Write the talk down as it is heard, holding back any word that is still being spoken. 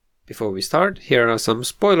Before we start, here are some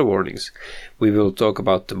spoiler warnings. We will talk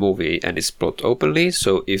about the movie and its plot openly,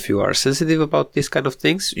 so if you are sensitive about these kind of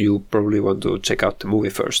things, you probably want to check out the movie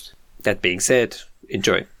first. That being said,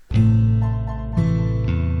 enjoy.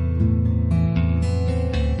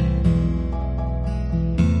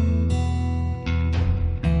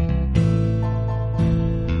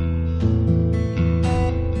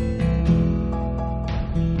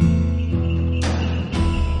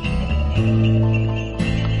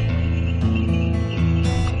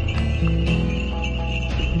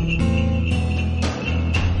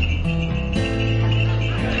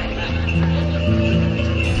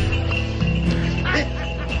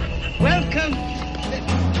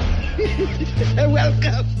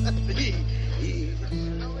 Welcome.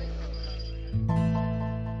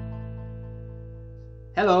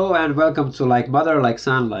 Hello and welcome to Like Mother, Like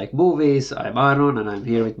Son, Like Movies. I'm Aaron and I'm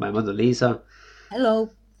here with my mother Lisa. Hello.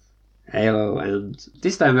 Hello, and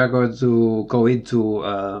this time we're going to go into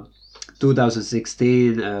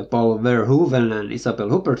 2016 Paul Verhoeven and Isabelle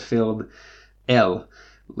Huppert film Elle,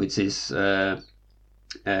 which is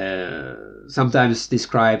sometimes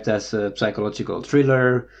described as a psychological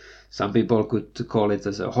thriller. Some people could call it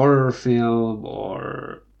as a horror film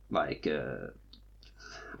or like,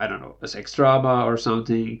 I don't know, a sex drama or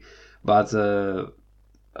something. But Paul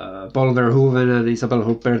Verhoeven and Isabelle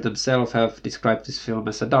Huppert themselves have described this film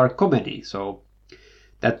as a dark comedy. So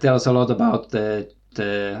that tells a lot about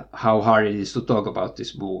how hard it is to talk about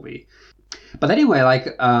this movie. But anyway,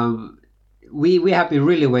 like we have been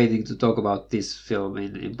really waiting to talk about this film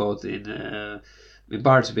in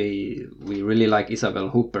parts. We really like Isabelle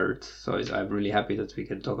Huppert, so I'm really happy that we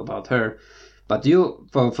can talk about her. But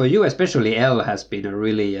for you especially, Elle has been a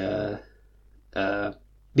really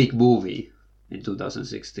big movie in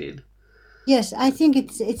 2016. Yes, I think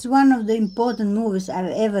it's one of the important movies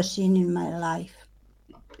I've ever seen in my life.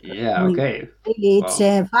 Yeah, okay. It's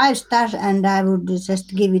 5 stars, and I would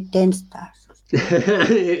just give it 10 stars.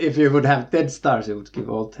 If you would have 10 stars, you would give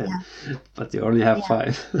all 10. Yeah. But you only have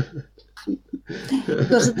 5.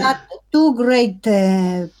 Because that two great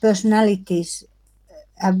personalities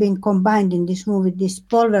have been combined in this movie. This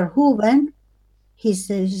Paul Verhoeven, he's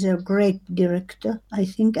a great director, I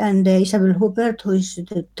think, and Isabelle Huppert, who is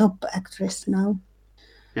the top actress now.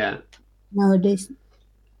 Yeah. Nowadays.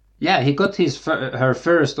 Yeah, he got her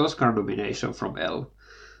first Oscar nomination from Elle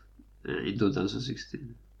in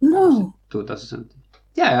 2016. No. 2017.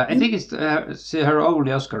 Yeah, I think it's her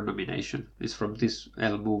only Oscar nomination is from this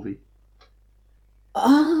Elle movie.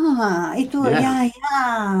 It was,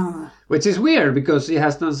 yeah. Which is weird because he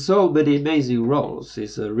has done so many amazing roles.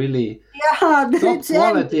 He's a really top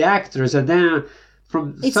quality actress, and then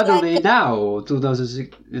suddenly like now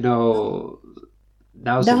 2006, now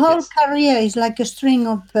the whole career is like a string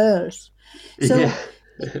of pearls. So, yeah.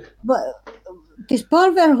 But this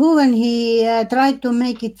Paul Verhoeven, he tried to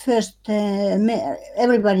make it first.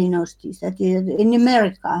 Everybody knows this, that in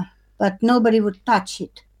America, but nobody would touch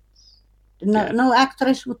it. No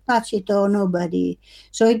actress would touch it, or nobody.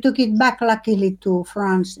 So he took it back, luckily, to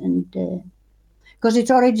France, and because it's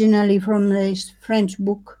originally from this French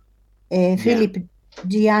book, Philippe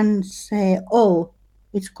Dian's O.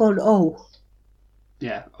 It's called O.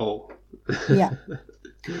 Yeah, O. Yeah.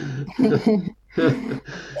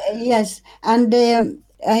 Yes, and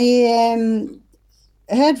I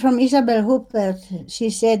heard from Isabelle Huppert. She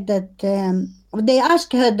said that. They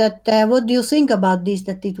asked her that, what do you think about this,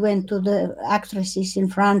 that it went to the actresses in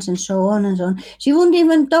France and so on and so on. She wouldn't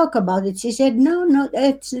even talk about it. She said, no,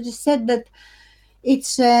 she said that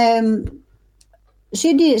it's,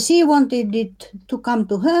 she wanted it to come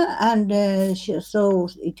to her, and so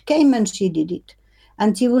it came and she did it.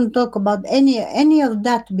 And she wouldn't talk about any of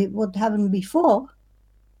that, what happened before,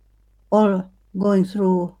 or going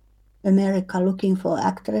through America looking for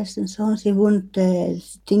actress and so on. She wouldn't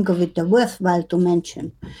think of it worthwhile to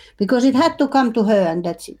mention, because it had to come to her, and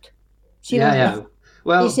that's it.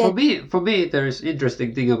 Well, for me, there is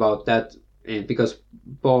interesting thing about that, because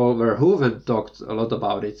Paul Verhoeven talked a lot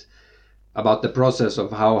about it, about the process of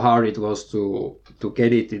how hard it was to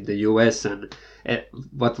get it in the US, and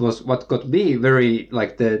what got me very,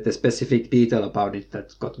 like the specific detail about it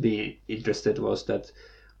that got me interested was that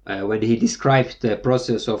when he described the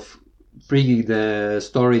process of bringing the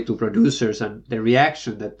story to producers and the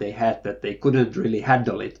reaction that they had, that they couldn't really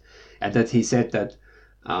handle it, and that he said that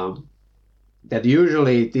that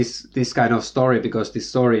usually this kind of story, because this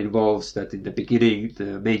story involves that in the beginning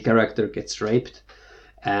the main character gets raped,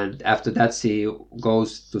 and after that she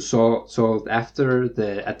goes to sought after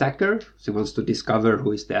the attacker. She wants to discover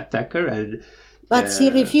who is the attacker, but she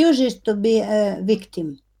refuses to be a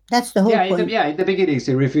victim. That's the whole point. In the beginning,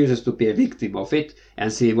 she refuses to be a victim of it,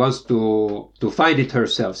 and she wants to find it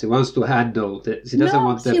herself. She wants to handle it. She doesn't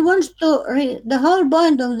want she wants to. The whole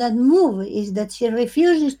point of that movie is that she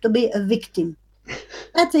refuses to be a victim.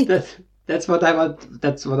 That's it. That's what I want.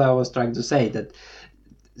 That's what I was trying to say.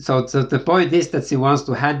 So the point is that she wants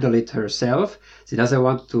to handle it herself. She doesn't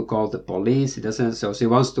want to call the police. So she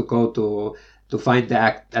wants to go to find the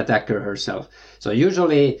attacker herself. So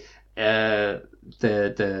usually.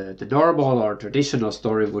 The normal or traditional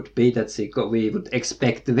story would be that we would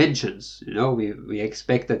expect vengeance. We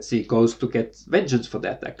expect that she goes to get vengeance for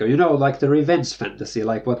the attacker. Like the revenge fantasy,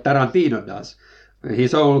 like what Tarantino does.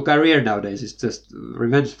 His whole career nowadays is just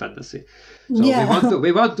revenge fantasy. So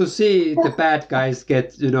we want to see the bad guys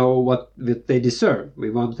get what they deserve. We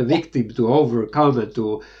want the victim to overcome and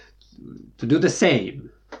to do the same.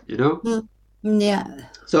 Yeah.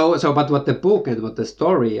 So, but what the book and what the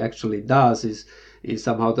story actually does is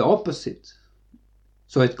somehow the opposite.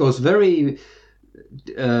 So it goes very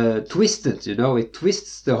twisted, It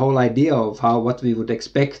twists the whole idea of what we would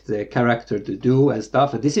expect the character to do and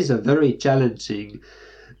stuff. And this is a very challenging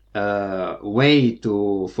way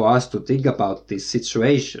for us to think about this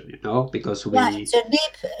situation, because it's a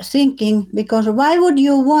deep thinking. Because why would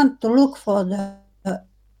you want to look for the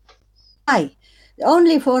eye?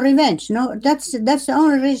 Only for revenge. No, that's the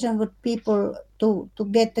only reason for people to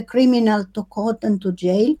get the criminal to court and to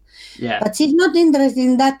jail. Yeah. But she's not interested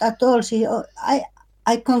in that at all.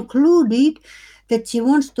 I concluded that she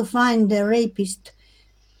wants to find the rapist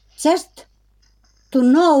just to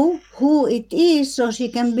know who it is, so she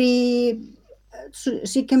can be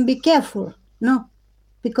careful. No,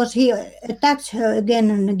 because he attacks her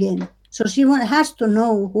again and again. So she has to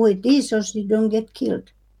know who it is, so she don't get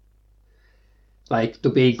killed. Like to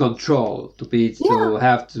be in control, to be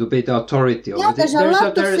the authority. Yeah, there's a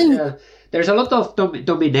lot of things. There's a lot of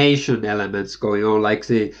domination elements going on.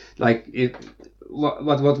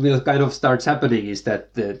 What will kind of starts happening is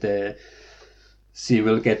that she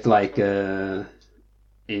will get like they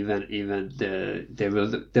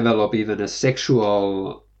will develop even a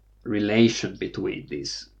sexual relation between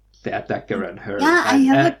the attacker and her. Yeah, I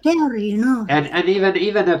have a theory, And even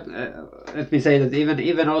let me say that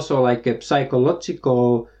even also like a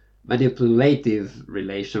psychological manipulative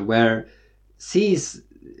relation where she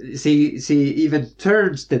even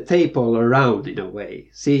turns the table around in a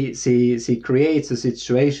way. She creates a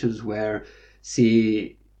situations where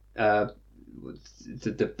the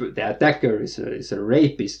attacker is a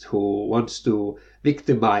rapist who wants to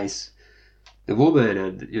victimize the woman,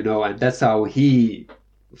 and that's how he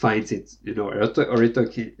finds it,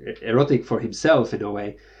 erotic for himself in a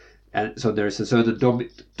way, and so there's a certain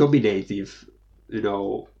dominative,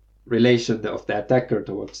 relation of the attacker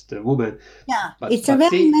towards the woman. Yeah, it's a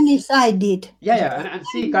very many-sided. And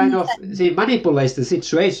she manipulates the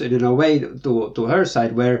situation in a way to her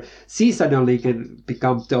side, where she suddenly can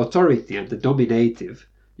become the authority and the dominative,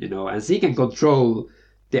 and she can control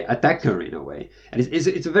the attacker in a way, and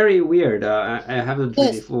it's very weird. I haven't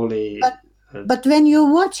really fully. But when you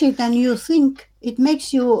watch it and you think, it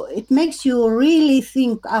makes you really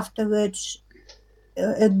think afterwards,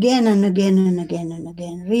 again and again and again and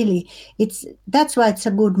again. Really, that's why it's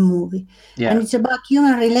a good movie. Yeah. And it's about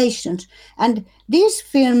human relations. And this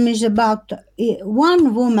film is about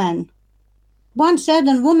one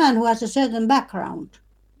certain woman who has a certain background.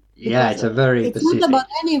 Yeah, it's a very It's specific. not about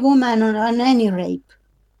any woman on any rape.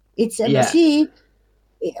 It's she,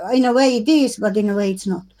 in a way it is, but in a way it's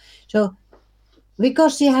not. So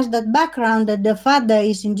because she has that background that the father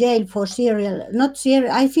is in jail for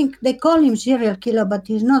I think they call him serial killer, but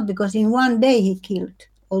he's not, because in one day he killed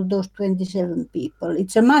all those 27 people.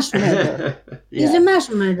 It's a mass murder. He's a mass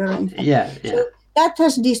murderer, in fact. Yeah. So that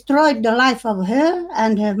has destroyed the life of her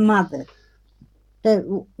and her mother,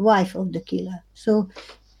 the wife of the killer. So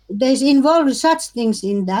there's involved such things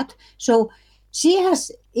in that. So she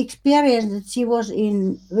has experienced that she was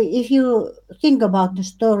if you think about the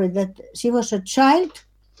story, that she was a child,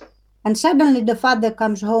 and suddenly the father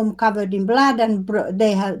comes home covered in blood, and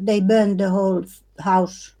they burn the whole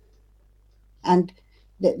house. And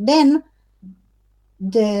then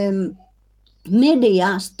the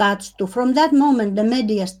media from that moment, the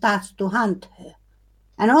media starts to hunt her.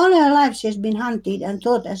 And all her life she has been hunted and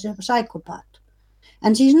thought as a psychopath.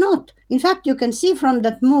 And she's not. In fact, you can see from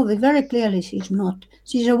that movie very clearly she's not.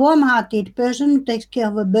 She's a warm-hearted person who takes care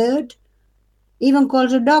of a bird, even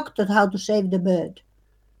calls a doctor how to save the bird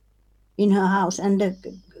in her house. And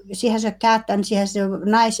she has a cat, and she has a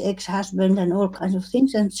nice ex-husband and all kinds of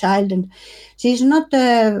things, and child. And she's not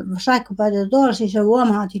a psychopath at all. She's a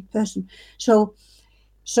warm-hearted person. So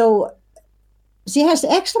she has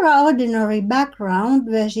extraordinary background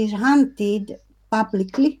where she's hunted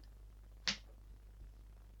publicly,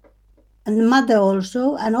 and the mother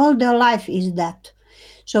also, and all their life is that.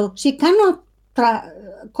 So she cannot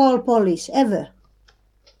call police ever,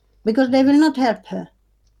 because they will not help her.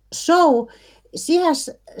 So she's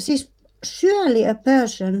surely a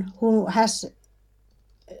person who has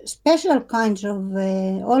special kinds of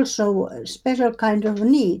also special kind of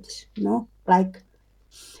needs, like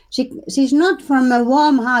she's not from a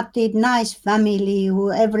warm-hearted, nice family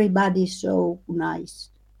who everybody's so nice.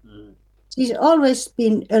 She's always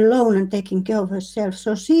been alone and taking care of herself.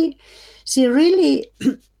 So she really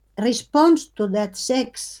responds to that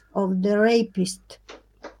sex of the rapist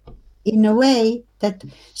in a way that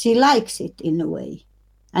she likes it in a way.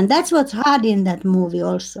 And that's what's hard in that movie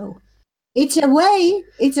also. It's a way,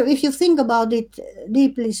 if you think about it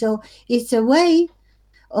deeply, so it's a way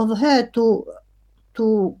of her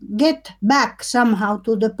to get back somehow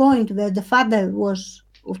to the point where the father was,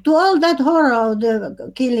 to all that horror of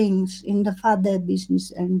the killings in the father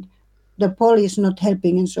business and the police not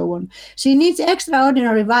helping and so on. She needs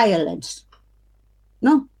extraordinary violence.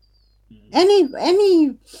 No?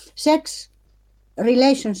 Any sex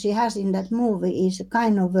relation she has in that movie is a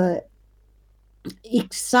kind of a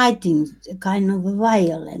exciting, kind of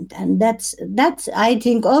violent, and that's I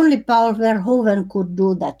think only Paul Verhoeven could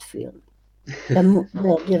do that film,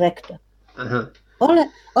 the director. Uh-huh.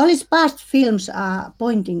 All his past films are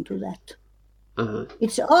pointing to that. Uh-huh.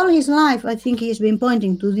 It's all his life, I think he's been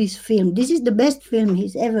pointing to this film. This is the best film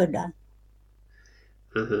he's ever done.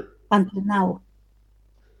 Uh-huh. Until now.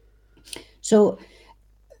 So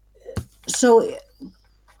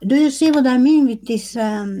do you see what I mean with this?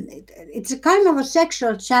 It's a kind of a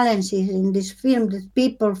sexual challenge in this film that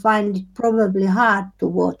people find it probably hard to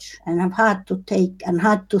watch and hard to take and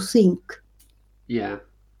hard to think. Yeah.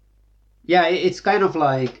 Yeah, it's kind of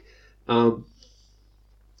like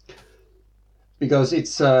because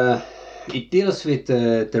it deals with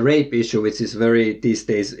the rape issue, which is very these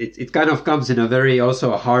days. It kind of comes in a very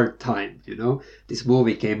also a hard time. This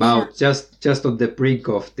movie came out just on the brink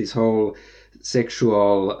of this whole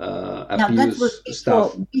sexual abuse that was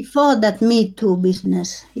stuff. Before that Me Too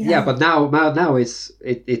business. Yeah, but now it's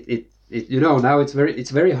now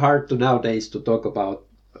it's very hard to nowadays to talk about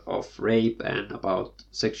of rape and about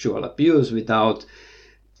sexual abuse without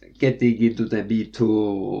getting into the Me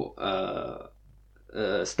Too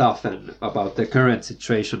stuff and about the current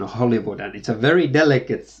situation of Hollywood, and it's a very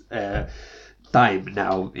delicate time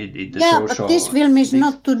now in the social. But this film is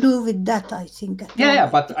not to do with that, I think.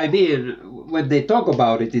 But I mean, when they talk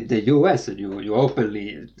about it in the US and you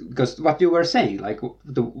openly, because what you were saying, like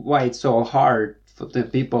why it's so hard for the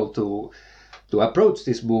people to approach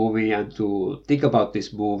this movie and to think about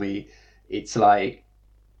this movie, it's like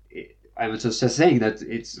I was just saying that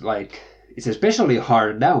it's like it's especially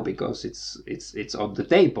hard now because it's on the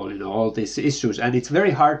table, all these issues, and it's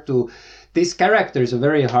very hard to. These characters are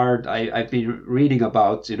very hard. I've been reading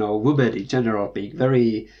about women in general being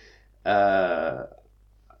very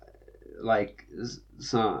like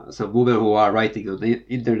some women who are writing on the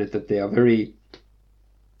internet that they are very.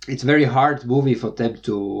 It's very hard movie for them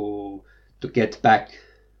to get back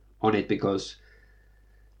on it because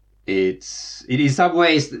in some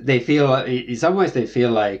ways they feel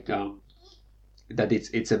like that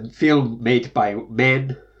it's a film made by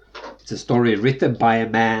men. It's a story written by a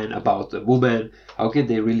man about a woman. How can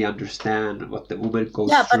they really understand what the woman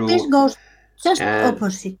goes through? But this goes just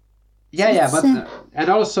opposite. But and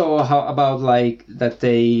also how about like that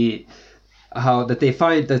they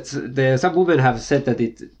find that some women have said that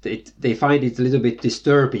they find it a little bit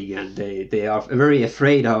disturbing, and they are very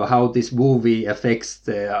afraid of how this movie affects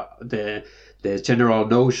the general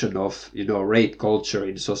notion of rape culture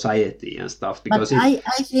in society and stuff. Because I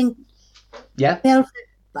think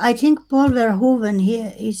I think Paul Verhoeven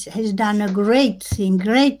here has done a great thing,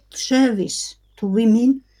 great service to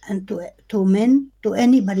women and to men, to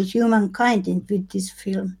anybody, humankind with this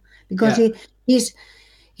film, because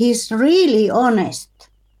he's really honest.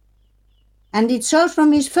 And it shows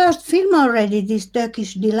from his first film already, this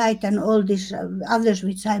Turkish Delight and all these others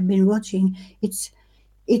which I've been watching. It's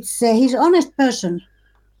he's honest person.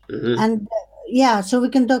 Mm-hmm. And so we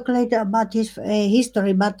can talk later about his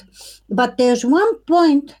history, but there's one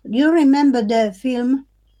point. You remember the film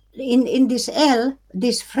in this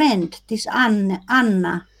this friend, this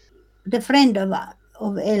Anna, the friend of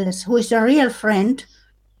Els, who is a real friend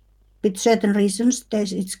with certain reasons.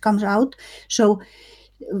 It comes out. So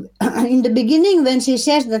in the beginning, when she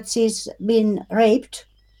says that she's been raped,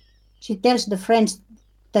 she tells the friends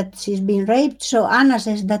that she's been raped. So Anna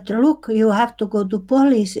says that, look, you have to go to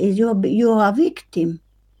police. You are a victim.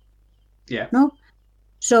 Yeah. No?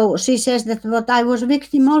 So she says that, but I was a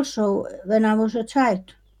victim also when I was a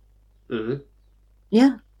child. Mm-hmm.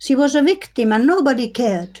 Yeah, she was a victim and nobody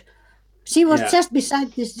cared. She was just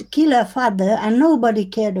beside this killer father and nobody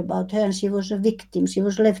cared about her, and she was a victim. She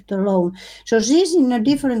was left alone. So she's in a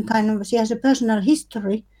different kind of, she has a personal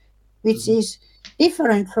history which is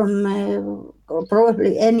different from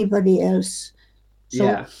probably anybody else.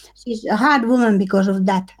 So she's a hard woman because of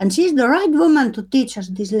that. And she's the right woman to teach us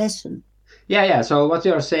this lesson. Yeah. So what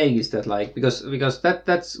you're saying is that, like, because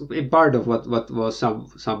that's a part of what was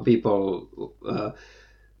some people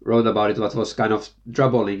wrote about it. What was kind of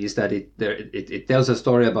troubling is that it tells a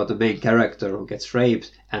story about the main character who gets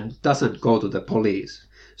raped and doesn't go to the police.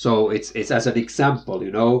 So it's as an example,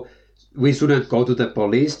 we shouldn't go to the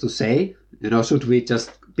police to say, should we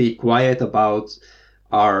just be quiet about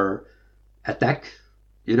our attack?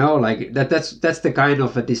 Like that's the kind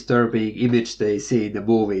of a disturbing image they see in the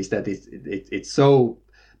movies, that it's so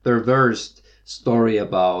perverse story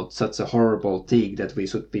about such a horrible thing that we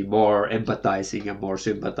should be more empathizing and more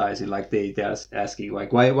sympathizing. Like they're asking,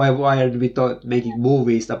 like, why aren't we making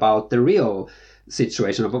movies about the real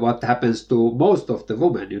situation, about what happens to most of the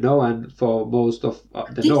women, and for most of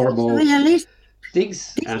the normal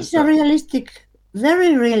things. This is a realistic,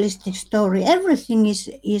 very realistic story. Everything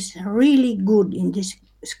is really good in this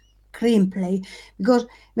screenplay, because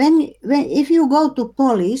when if you go to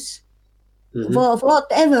police for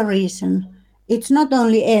whatever reason, it's not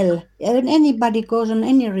only Elle. Anybody goes on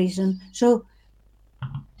any reason. So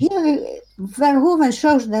here Verhoeven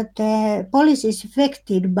shows that police is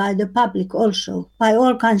affected by the public also, by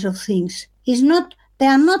all kinds of things. They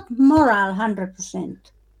are not moral 100%.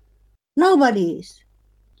 Nobody is.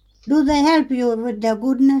 Do they help you with their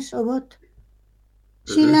goodness or what?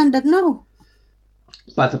 She learned that no.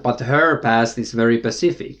 But her past is very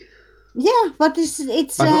specific. Yeah, but it's.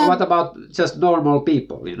 But what about just normal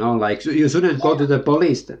people? Like, you shouldn't go to the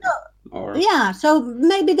police then. Or... Yeah, so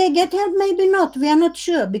maybe they get help, maybe not. We are not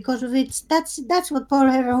sure, because of it. That's what Paul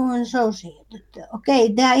Verhoeven shows here.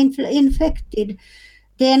 Okay, they are infected.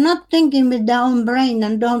 They are not thinking with their own brain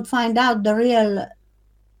and don't find out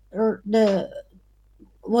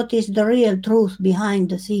what is the real truth behind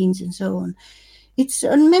the scenes and so on. It's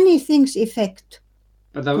on many things affect.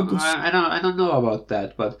 But I don't know about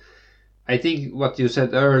that. But I think what you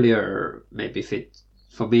said earlier maybe fit.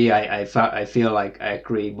 For me, I feel like I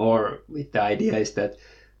agree more with the idea is that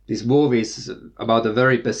this movie is about a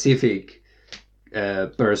very specific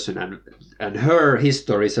person, and her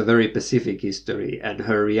history is a very specific history, and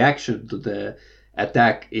her reaction to the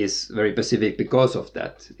attack is very specific because of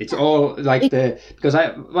that. It's all like because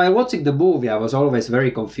while watching the movie, I was always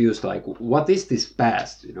very confused, like, what is this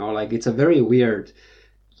past? Like, it's a very weird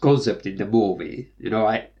concept in the movie.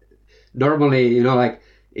 I normally, like,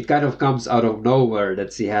 it kind of comes out of nowhere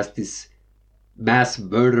that she has this mass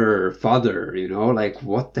murderer father, like,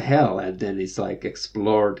 what the hell? And then it's like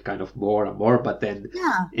explored kind of more and more, but then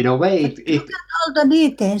in a way it look at all the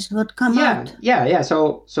details what come out. Yeah.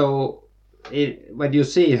 So when you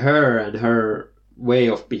see her and her way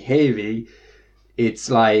of behaving, it's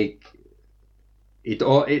like it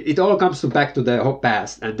all comes back to the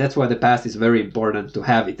past, and that's why the past is very important to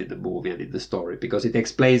have it in the movie and in the story, because it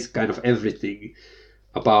explains kind of everything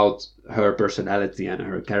about her personality and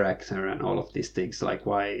her character and all of these things, like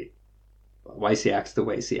why she acts the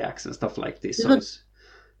way she acts and stuff like this. So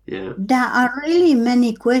there are really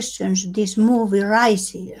many questions this movie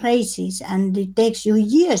raises, and it takes you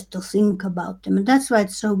years to think about them, and that's why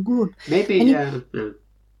it's so good. Maybe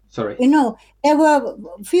sorry. There were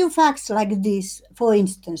a few facts like this, for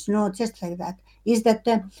instance, just like that, is that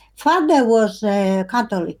the father was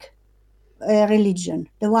Catholic religion,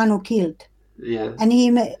 the one who killed. Yeah. And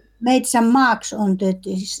he made some marks on the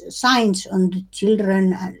signs on the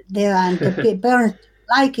children there, and the parents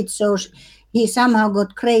like it, so he somehow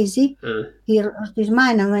got crazy. He lost his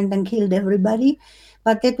mind and went and killed everybody.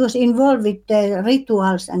 But that was involved with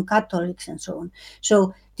rituals and Catholics and so on.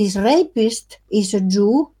 So this rapist is a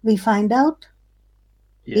Jew, we find out.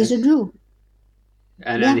 Yes. He's a Jew.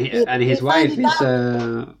 And his wife is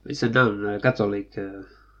a nun, Catholic.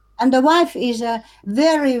 And the wife is a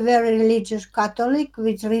very, very religious Catholic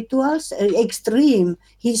with rituals, extreme.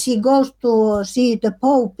 She goes to see the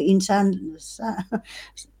Pope in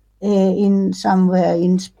somewhere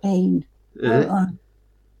in Spain.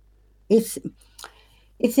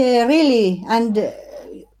 It's really, and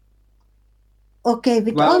okay,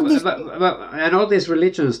 with all this... and all this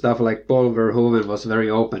religion stuff, like Paul Verhoeven was very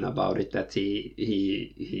open about it, that he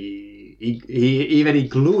even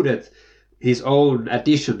included his own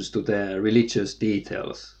additions to the religious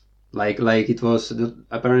details. Like it was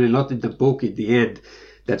apparently not in the book in the end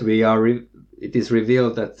that it is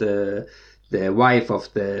revealed that the wife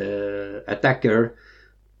of the attacker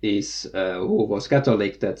is who was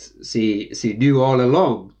Catholic, that she knew all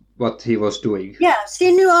along what he was doing. Yeah,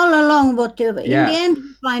 she knew all along what. In the end,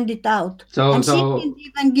 we find it out. And she didn't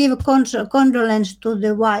even give condolence to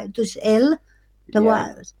the wife, to Elle, the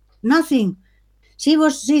wife. Nothing. She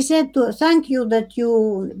said thank you that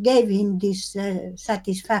you gave him this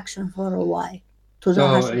satisfaction for a while to the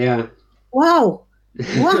husband. Yeah. Wow.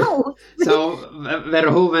 Wow. So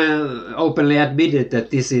Verhoeven openly admitted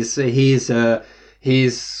that this is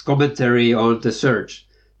his commentary on the church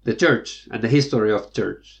and the history of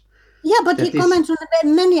church. Yeah, but he comments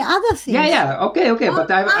on many other things. Yeah. Okay. But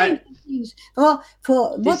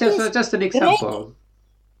this is just an example.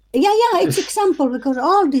 Yeah, it's example, because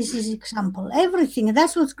all this is example. Everything.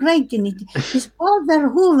 That's what's great in it. This Paul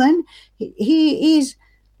Verhoeven, he is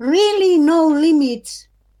really no limits,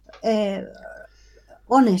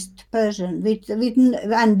 honest person with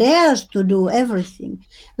and dares to do everything.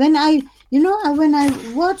 When I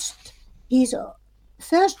watched his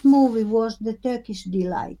first movie was The Turkish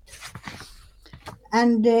Delight.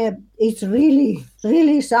 And it's really,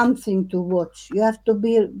 really something to watch. You have to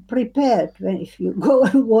be prepared if you go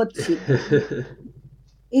and watch it.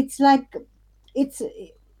 It's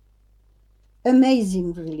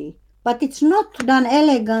amazing, really. But it's not done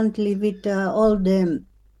elegantly with all the...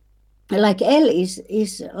 Like Elle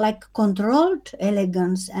is like controlled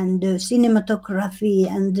elegance, and the cinematography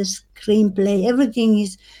and the screenplay, everything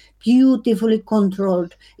is beautifully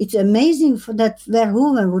controlled. It's amazing that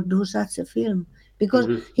Verhoeven would do such a film, because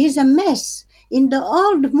he's a mess. In the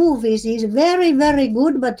old movies, he's very, very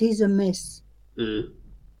good, but he's a mess.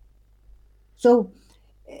 So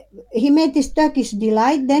he made this Turkish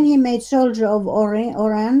Delight, then he made Soldier of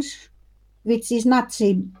Orange, which is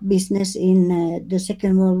Nazi business in the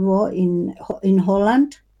Second World War in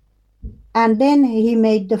Holland. And then he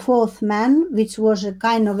made The Fourth Man, which was a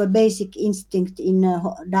kind of a Basic Instinct in a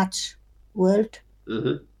Dutch world.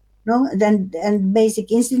 No, and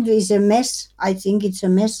Basic Instinct is a mess. I think it's a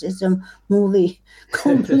mess. It's a movie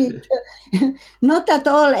complete, not at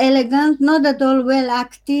all elegant, not at all well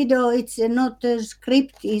acted, or it's not a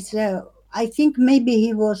script. It's I think maybe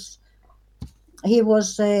he was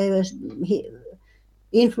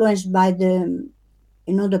influenced by the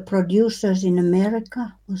producers in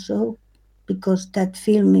America or so, because that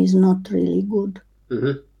film is not really good.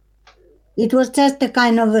 It was just a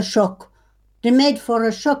kind of a shock. They made for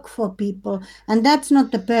a shock for people, and that's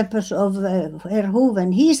not the purpose of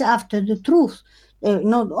Verhoeven. He's after the truth,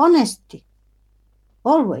 not honesty,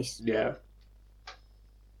 always. Yeah.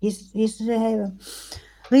 He's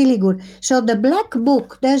really good. So The Black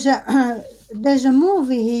Book, there's a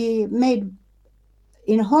movie he made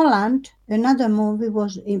in Holland. Another movie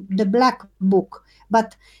was The Black Book,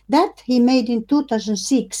 but that he made in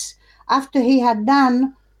 2006, after he had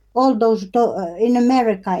done all those in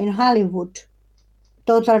America, in Hollywood,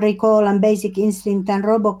 Total Recall and Basic Instinct and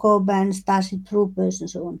Robocop and Starship Troopers and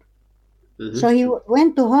so on. So he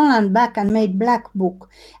went to Holland back and made Black Book,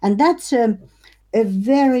 and that's a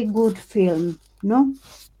very good film, no?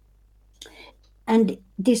 And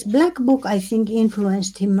this Black Book, I think,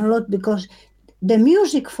 influenced him a lot, because the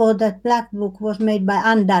music for that Black Book was made by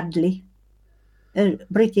Anne Dudley, a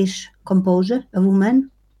British composer, a woman.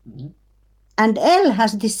 And Elle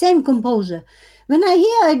has the same composer. When I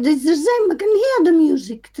hear it, it's the same. I can hear the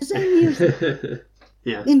music, the same music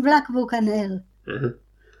in Black Book and Elle.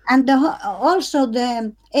 And also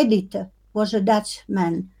the editor was a Dutch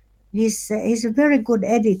man. He's a very good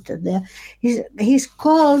editor there. He's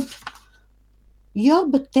called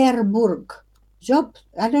Job ter Burg. Job,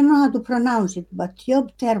 I don't know how to pronounce it, but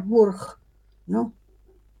Job ter Burg, no?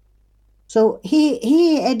 So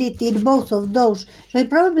he edited both of those. So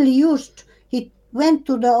he went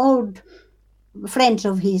to the old friends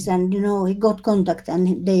of his, and he got contact,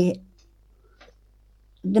 and they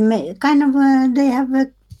have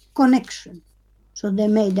a connection. So they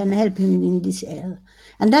made and helped him in this area.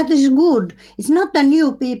 And that is good. It's not the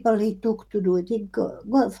new people he took to do it. He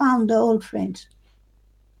found the old friends.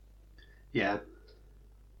 Yeah.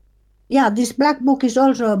 Yeah, this Black Book is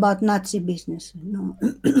also about Nazi business,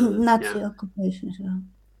 Nazi occupation. So.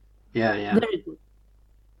 Yeah. Very good.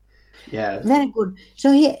 Yeah. Very good.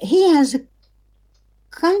 So he has a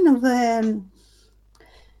kind of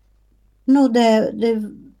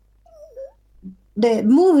the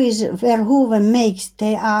movies Verhoeven makes,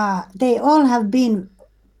 they all have been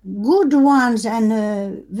good ones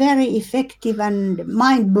and very effective and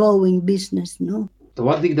mind-blowing business, no? The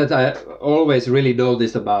one thing that I always really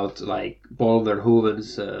noticed about like Paul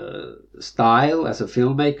Verhoeven's style as a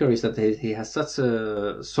filmmaker is that he has such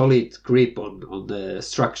a solid grip on the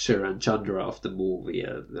structure and genre of the movie.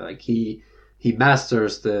 Like he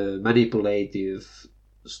masters the manipulative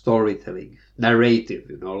storytelling, narrative.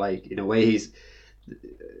 Like in a way he's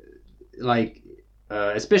like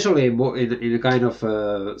especially in a kind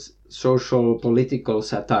of social political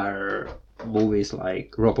satire movies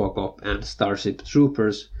like Robocop and Starship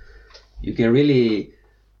Troopers, you can really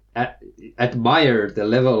admire the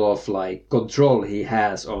level of like control he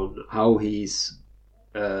has on how he's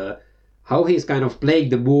kind of playing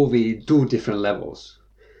the movie in two different levels.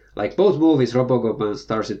 Like both movies, Robocop and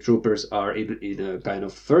Starship Troopers, are in a kind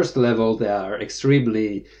of first level. They are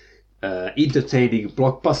extremely entertaining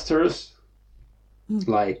blockbusters,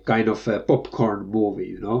 like kind of a popcorn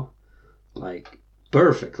movie, like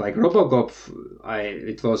perfect. Like Robocop,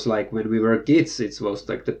 it was like when we were kids, it was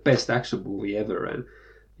like the best action movie ever, and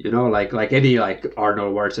like any like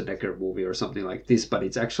Arnold Schwarzenegger movie or something like this. But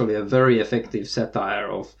it's actually a very effective satire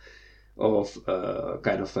of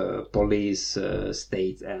kind of a police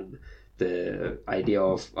state and the idea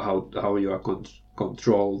of how you are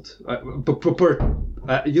controlled,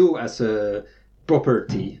 you as a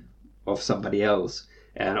property of somebody else.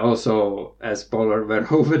 And also, as Paul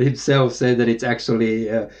Verhoeven himself said, that it's actually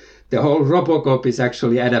the whole Robocop is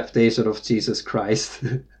actually adaptation of Jesus Christ,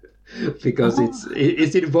 because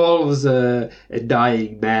it involves a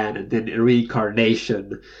dying man and then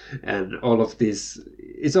reincarnation and all of this.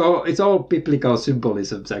 It's all biblical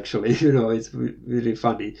symbolisms actually. It's really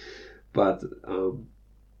funny, but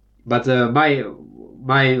my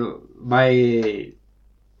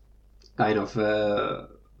kind of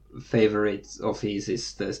favorite of his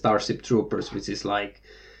is the Starship Troopers, which is like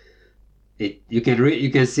you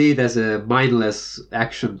can see it as a mindless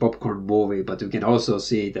action popcorn movie, but you can also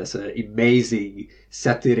see it as an amazing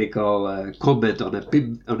satirical comment on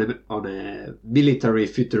a military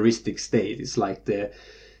futuristic state. It's like the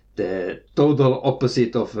total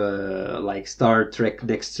opposite of like Star Trek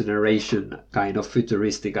Next Generation kind of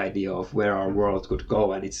futuristic idea of where our world could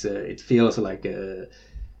go, and it feels like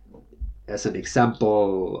as an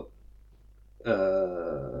example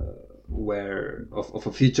where of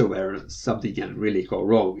a future where something can really go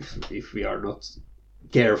wrong if we are not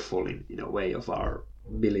careful in a way of our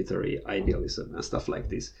military idealism and stuff like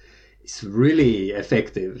this. It's really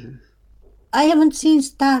effective. I haven't seen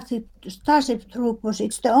Starship Troopers.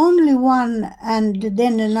 It's the only one, and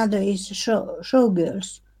then another is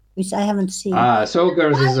Showgirls, which I haven't seen.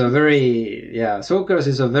 Showgirls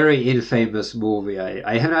is a very infamous movie.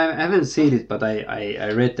 I haven't seen it, but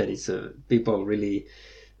I read that it's people really,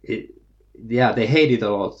 they hate it a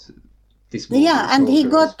lot. This movie. Yeah, and he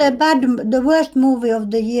got the worst movie of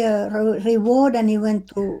the year reward, and he went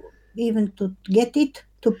to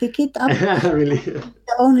pick it up. Really?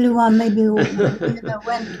 The only one maybe who never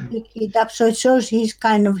went to pick it up. So it shows his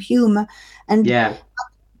kind of humor. And yeah.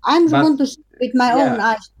 I want to see with my own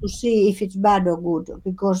eyes to see if it's bad or good,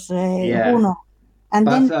 because who knows? And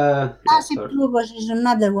then Starship Troopers is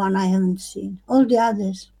another one I haven't seen. All the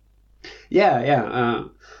others.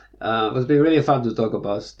 It would be really fun to talk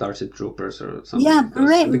about Starship Troopers or something. I'm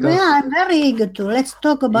very eager to. Let's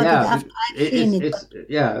talk about it after I've seen it.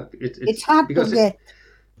 It's hard to get.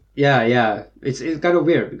 It's kind of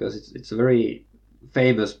weird because it's a very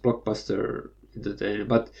famous blockbuster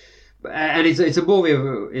entertainment, and it's a movie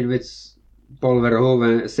in which Paul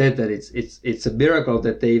Verhoeven said that it's a miracle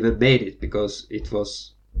that they even made it, because it's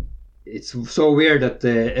so weird that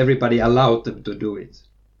everybody allowed them to do it.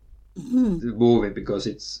 The movie, because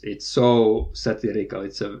it's so satirical.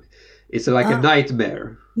 It's like a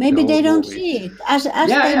nightmare. Maybe they don't see it as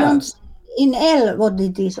they don't see in L what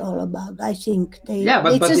it is all about. I think but in L,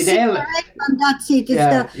 that's it.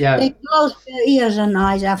 They close their ears and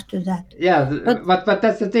eyes after that. But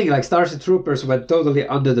that's the thing. Like Starship Troopers went totally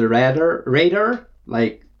under the radar.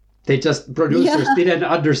 Like they just producers didn't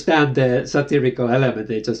understand the satirical element.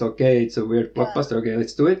 They just it's a weird blockbuster. Okay,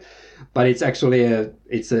 let's do it. But it's actually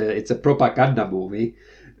it's a propaganda movie.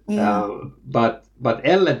 But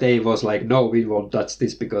Ellen Day was like, no, we won't touch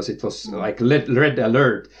this, because it was like red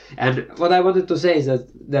alert. And what I wanted to say is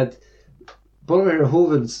that Paul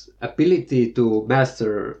Verhoeven's ability to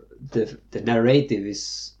master the narrative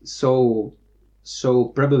is so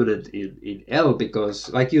prevalent in L, because,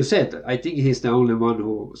 like you said, I think he's the only one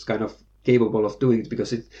who's kind of capable of doing it,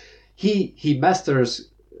 because he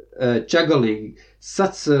masters juggling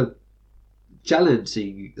such a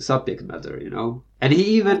challenging subject matter, you know. And he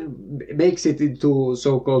even makes it into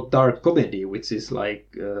so-called dark comedy, which is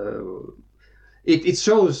like it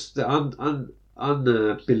shows the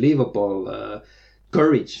unbelievable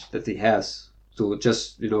courage that he has to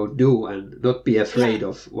just, you know, do and not be afraid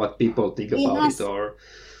of what people think about it. Or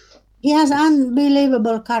he has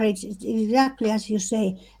unbelievable courage, exactly as you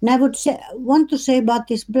say. And I would want to say about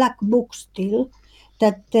this Black Book still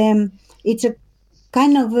that it's a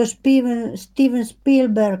kind of a Steven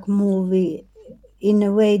Spielberg movie in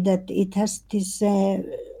a way that it has this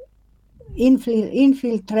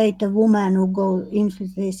infiltrate a woman who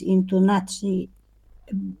infiltrates into Nazi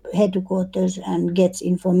headquarters and gets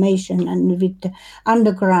information, and with the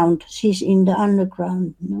underground, she's in the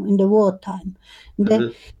underground, you know, in the wartime.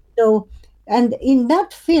 So, and in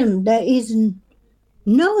that film there is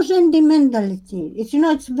no sentimentality. It's, you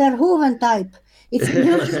know, it's Verhoeven type. It's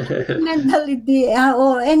no sentimentality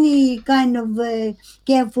or any kind of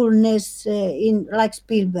carefulness in like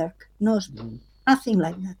Spielberg. No, nothing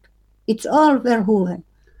like that. It's all Verhoeven.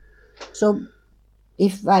 So,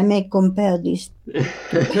 if I may compare this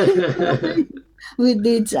with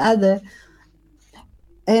each other,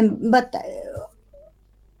 but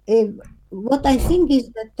what I think is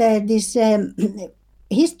that this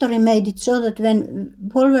history made it so that when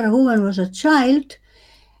Paul Verhoeven was a child,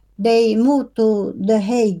 they moved to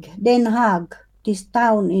Den Haag, this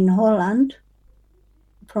town in Holland,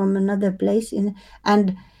 from another place,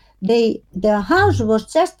 and their house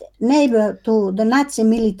was just neighbor to the Nazi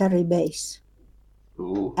military base.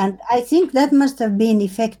 Ooh. And I think that must have been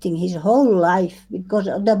affecting his whole life, because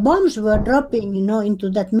the bombs were dropping, you know, into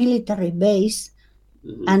that military base,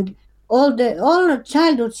 and all the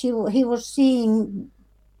childhood he was seeing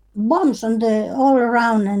bombs all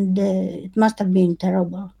around, and it must have been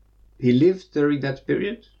terrible. He lived during that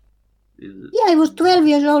period? Yeah, he was 12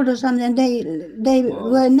 years old or something. They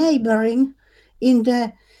were neighboring in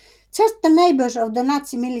just the neighbors of the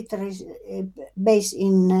Nazi military base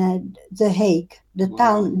in The Hague, the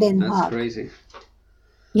town Den Haag. That's crazy.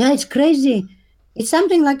 Yeah, it's crazy. It's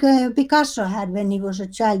something like Picasso had when he was a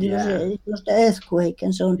child. It was the earthquake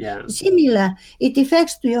and so on. Yeah. Similar. It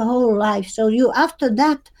affects to your whole life. So after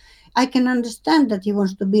that, I can understand that he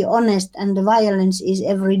wants to be honest, and the violence is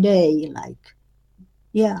every day. Like,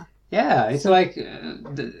 yeah. Yeah, it's like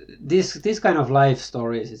this kind of life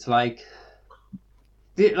stories. It's like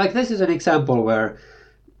this is an example where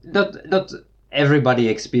not everybody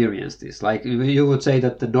experienced this. Like, you would say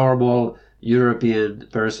that the normal European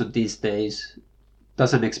person these days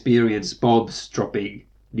doesn't experience bombs dropping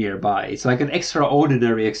nearby. It's like an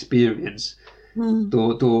extraordinary experience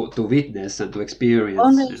to witness and to experience.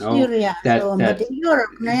 Only you know, Syria, but in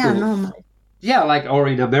Europe, normally. Yeah, like, or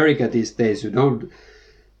in America these days,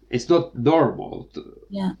 it's not normal.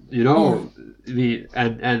 You know,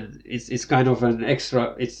 and it's kind of an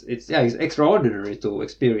extra. It's extraordinary to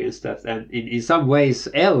experience that, and in some ways,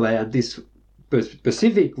 Elle and this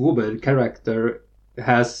specific woman character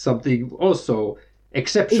has something also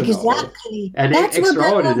exceptional. Exactly. And that's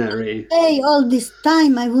extraordinary. What I want to say all this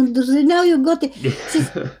time. I want to say, now you got it. You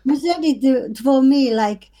said it for me,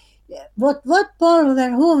 like what Paul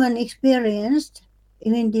Verhoeven experienced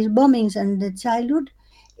in these bombings and the childhood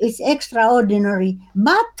is extraordinary.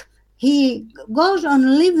 But he goes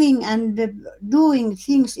on living and doing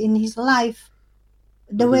things in his life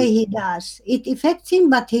the way he does. It affects him,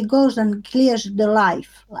 but he goes and clears the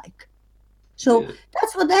life, like. So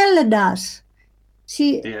that's what Elle does.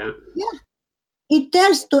 It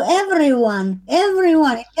tells to everyone.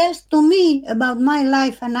 It tells to me about my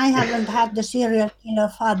life, and I haven't had the serial killer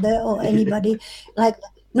father or anybody like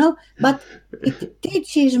that. No, but it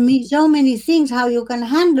teaches me so many things, how you can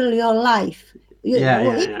handle your life. If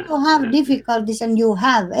you have difficulties, and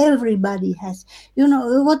everybody has,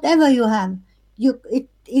 whatever you have,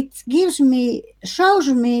 it shows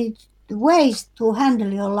me ways to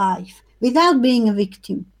handle your life without being a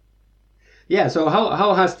victim. Yeah, so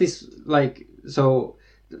how has this, like, so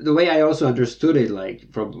the way I also understood it,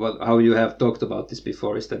 like, from how you have talked about this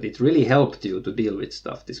before, is that it really helped you to deal with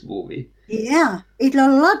stuff, this movie. Yeah, a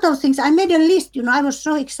lot of things. I made a list, I was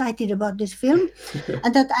so excited about this film,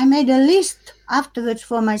 and that I made a list afterwards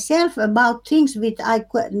for myself about things which I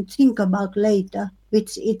couldn't think about later,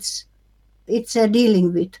 which it's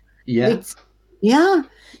dealing with. Yeah.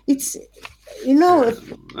 It's,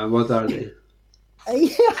 what are they?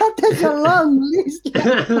 Yeah, that's a long list.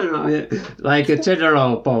 Like a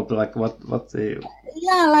general pulp, like what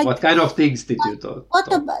kind of things did you talk?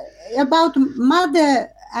 About mother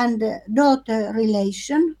and daughter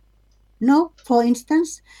relation, No, for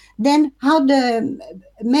instance. Then how the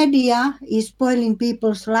media is spoiling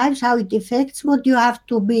people's lives, how it affects what you have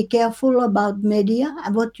to be careful about media,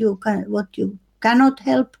 what you cannot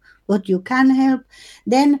help, what you can help.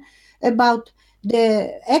 Then about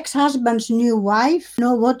the ex-husband's new wife,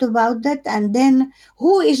 what about that? And then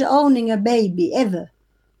who is owning a baby ever?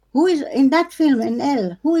 Who is in that film in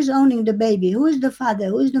Elle? Who is owning the baby? Who is the father?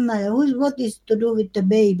 Who is the mother? What is to do with the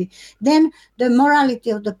baby? Then the morality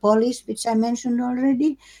of the police, which I mentioned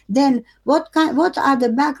already. Then what are the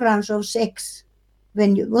backgrounds of sex?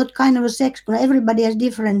 What kind of a sex? Everybody has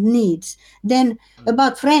different needs. Then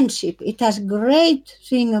about friendship, it has great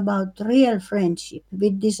thing about real friendship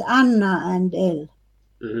with this Anna and Elle.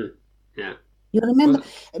 Mm-hmm. Yeah. You remember?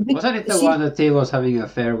 Wasn't it the one that he was having an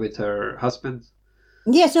affair with her husband?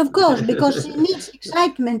 Yes, of course, because she needs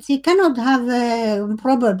excitement. She cannot have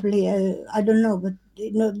probably, I don't know, but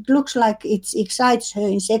it looks like it excites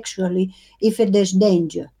her sexually if there's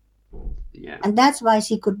danger. Yeah. And that's why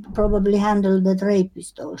she could probably handle that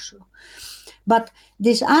rapist also. But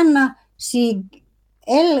this Anna,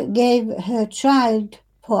 Elle gave her child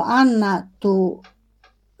for Anna to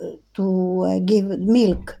give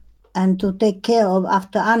milk and to take care of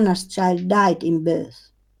after Anna's child died in birth.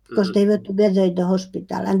 Because they were together in the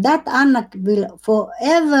hospital. And that Anna will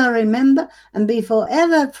forever remember and be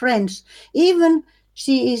forever friends. Even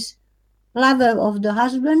she is lover of the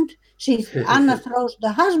husband, Anna throws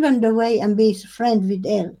the husband away and be friend with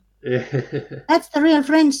Elle. That's the real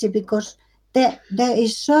friendship, because there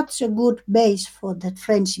is such a good base for that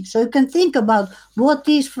friendship. So you can think about what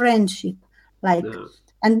is friendship like.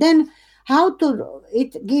 And then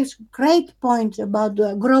it gives great points about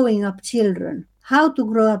growing up children. How to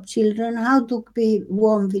grow up children, how to be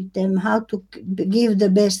warm with them, how to give the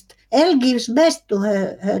best. Elle gives best to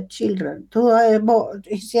her children, to her boy.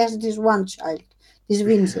 She has this one child, this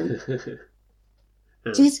Vincent.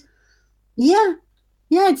 You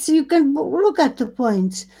can look at the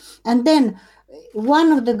points. And then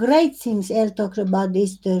one of the great things Elle talks about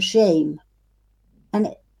is the shame.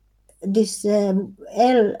 And this Elle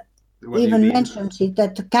even mentions it,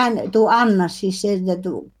 that to Anna, she says that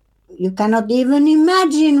you cannot even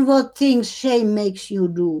imagine what things shame makes you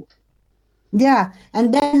do. Yeah,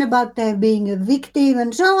 and then about being a victim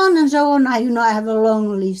and so on and so on. I have a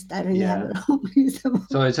long list. I really have a long list.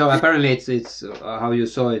 So apparently it's how you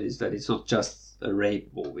saw it is that it's not just a rape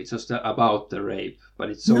movie. It's just about the rape, but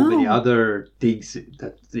it's so many other things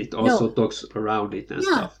that it also talks around it and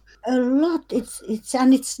stuff. A lot.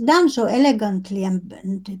 It's done so elegantly,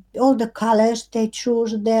 and all the colors they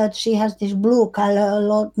choose there. She has this blue color a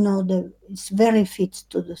lot. It's very fits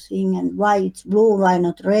to the thing, and why it's blue, why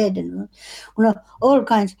not red, and all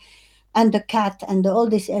kinds, and the cat and all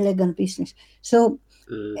this elegant business. So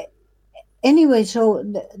anyway, so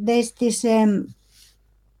there's this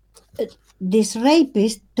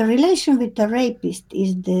rapist. The relation with the rapist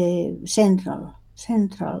is the central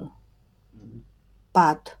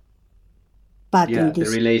part. The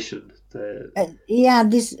relation.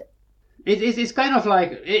 This. It's kind of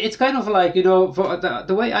like for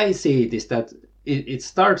the way I see it is that it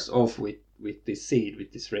starts off with this scene,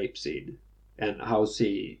 with this rape scene, and how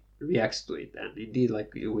she reacts to it, and indeed,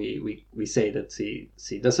 like we say that she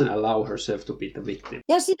doesn't allow herself to be the victim.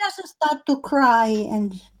 Yeah, she doesn't start to cry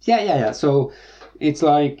and. Yeah. So it's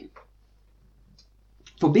like,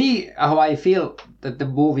 for me, how I feel that the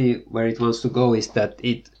movie where it wants to go is that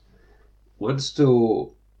it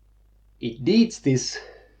needs this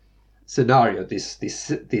scenario, this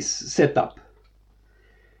setup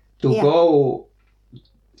to go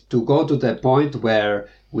to the point where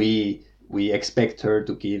we expect her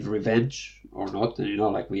to give revenge or not.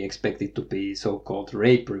 Like we expect it to be so-called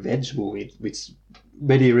rape revenge movie, which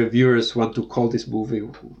many reviewers want to call this movie,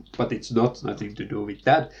 but it's nothing to do with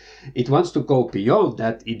that. It wants to go beyond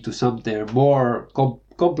that into something more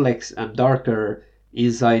complex and darker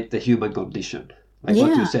inside the human condition, like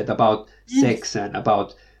what you said about sex and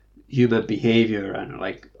about human behavior and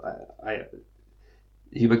like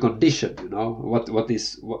human condition.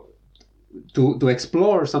 To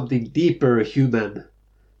explore something deeper, human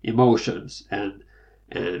emotions and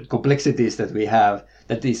complexities that we have,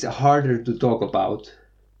 that is harder to talk about,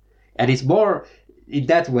 and it's more in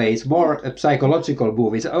that way. It's more a psychological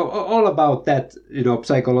movie. It's all about that,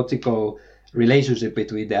 psychological relationship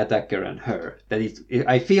between the attacker and her. That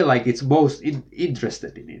I feel like it's most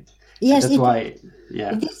interested in it. Yes, and that's why.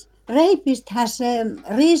 Yeah. This rapist has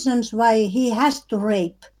reasons why he has to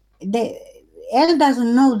rape. Elle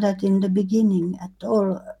doesn't know that in the beginning at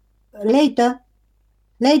all. Later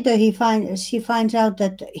she finds out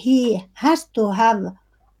that he has to have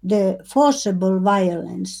the forcible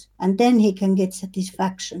violence, and then he can get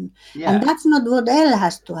satisfaction. Yeah. And that's not what Elle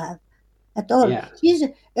has to have at all. Yeah. She's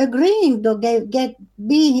agreeing to get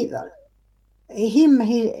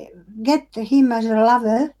him as a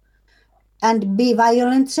lover and be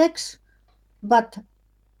violent sex, but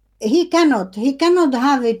he cannot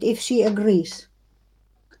have it if she agrees.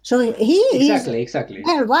 So exactly.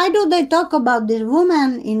 Well, why do they talk about this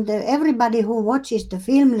woman everybody who watches the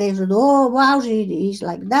film, they said, oh wow, he's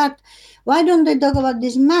like that. Why don't they talk about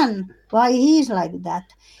this man? Why he's like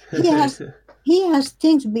that? He has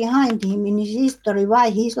things behind him in his history why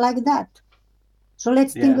he's like that. So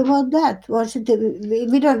let's think about that.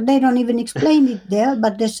 They don't even explain it there,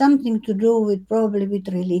 but there's something to do with probably with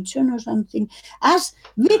religion or something,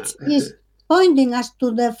 which is pointing us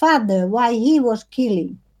to the father, why he was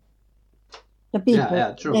killing the people.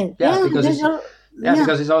 Yeah, true.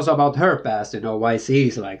 Because it's also about her past, why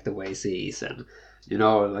she's like the way she is, and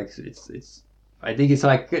like it's. I think it's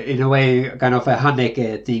like in a way kind of a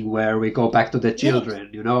Haneke thing where we go back to the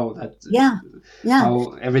children,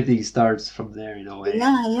 how everything starts from there in a way.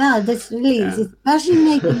 Yeah, that's really it's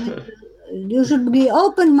fascinating. You should be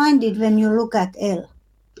open-minded when you look at Elle.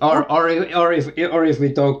 Or if we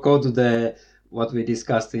go to the what we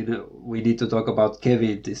discussed we need to talk about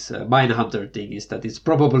Kevin, this Mindhunter thing, is that it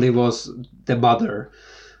probably was the mother,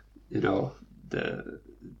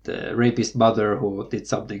 the rapist mother who did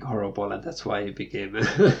something horrible, and that's why he became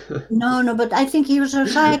No, but I think he was a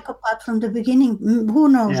psychopath from the beginning. Who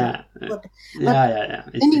knows? Anyway,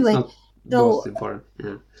 it's not most important.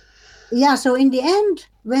 So in the end,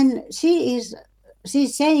 when she's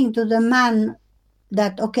saying to the man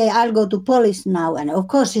that, okay, I'll go to police now, and of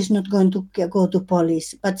course she's not going to go to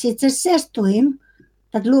police, but she just says to him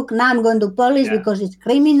that, look, now I'm going to police because it's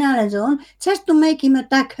criminal and so on, just to make him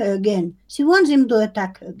attack her again. She wants him to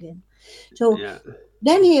attack her again. So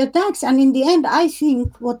then he attacks, and in the end, I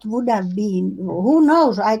think what would have been, who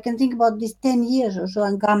knows, I can think about this 10 years or so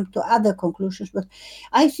and come to other conclusions, but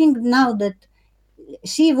I think now that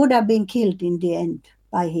she would have been killed in the end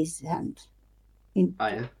by his hand.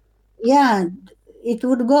 It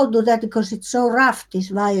would go to that because it's so rough, this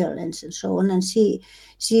violence and so on, and she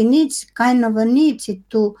needs it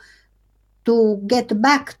to get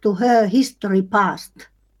back to her history past,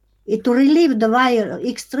 to relieve the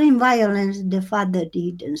extreme violence the father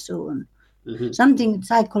did and so on. Mm-hmm. Something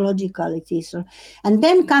psychological it is. And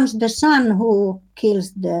then comes the son who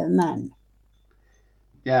kills the man.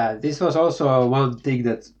 Yeah, this was also one thing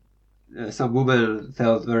that some women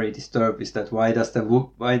felt very disturbed, is that why does the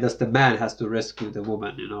man has to rescue the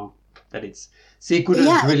woman? That she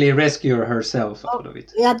couldn't really rescue herself out of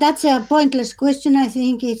it. Yeah, that's a pointless question. I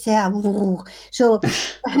think it's so. So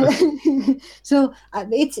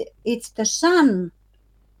it's the son.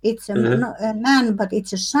 It's a man, but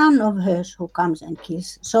it's a son of hers who comes and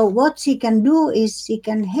kills. So what she can do is she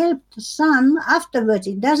can help the son afterwards.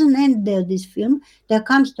 It doesn't end there, this film. There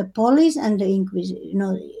comes the police and the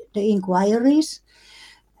inquiries.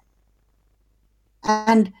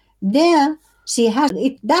 And there she has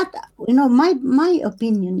it that, my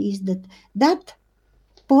opinion is that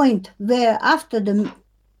point where after the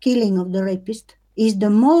killing of the rapist is the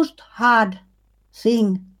most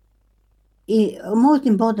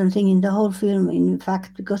important thing in the whole film, in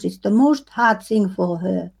fact, because it's the most hard thing for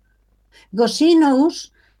her. Because she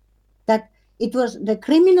knows that it was the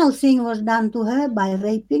criminal thing was done to her by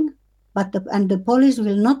raping, and the police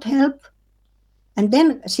will not help. And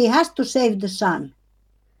then she has to save the son.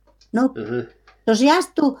 So she has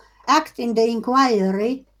to act in the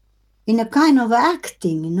inquiry in a kind of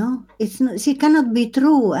acting, she cannot be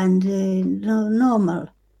true and normal,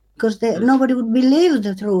 because nobody would believe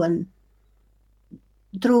the true and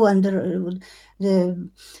the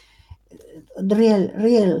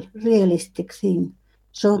realistic thing.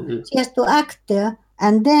 So she has to act there,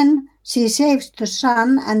 and then she saves the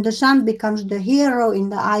son, and the son becomes the hero in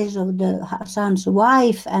the eyes of the son's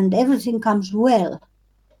wife, and everything comes well.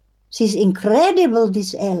 She's incredible,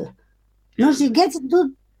 this Elle. She gets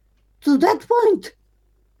to that point.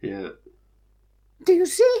 Yeah. Do you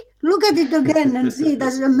see? Look at it again and see.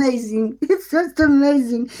 That's amazing. It's just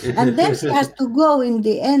amazing. And then she has to go in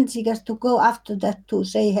the end. She has to go after that to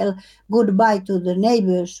say goodbye to the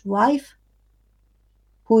neighbor's wife,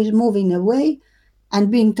 who is moving away and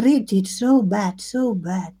being treated so bad.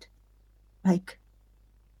 Like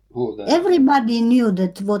everybody knew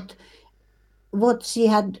that what she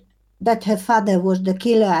had, that her father was the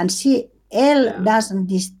killer, and Elle doesn't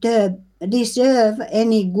deserve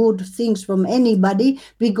any good things from anybody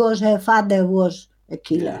because her father was a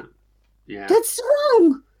killer. Yeah. That's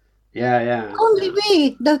wrong. Yeah. Only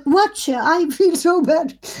we, the watcher, I feel so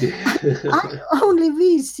bad. Only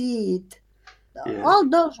we see it. Yeah. All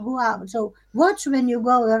those who are. So watch when you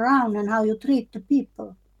go around and how you treat the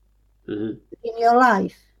people Mhm. in your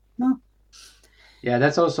life. No? Yeah,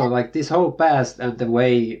 that's also like this whole past and the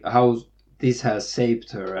way how this has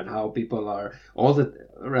shaped her and how people are all the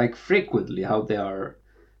like frequently how they are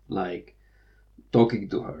like talking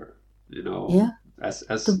to her, you know, Yeah. as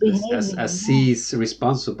To behaving. she's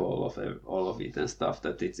responsible of all of it and stuff.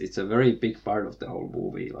 That it's a very big part of the whole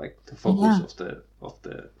movie, like the focus Yeah. of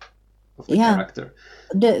the Yeah. character.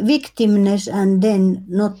 The victimness and then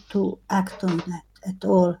not to act on that at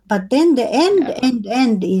all. But then the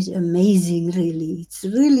end is amazing, really. It's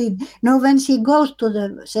really, when she goes to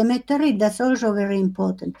the cemetery, that's also very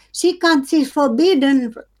important. She's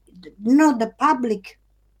forbidden, the public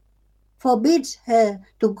forbids her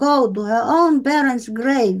to go to her own parents'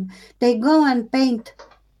 grave. They go and paint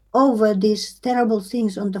over these terrible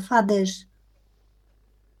things on the father's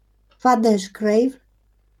grave.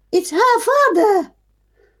 It's her father.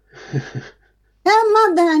 Her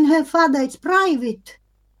mother and her father, it's private.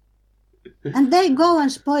 And they go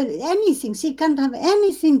and spoil anything. She can't have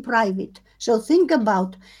anything private. So think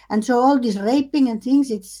about. And so all this raping and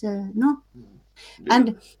things, it's no. Yeah.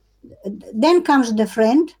 And then comes the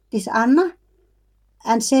friend, this Anna,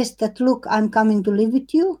 and says that, look, I'm coming to live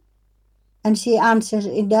with you. And she answers,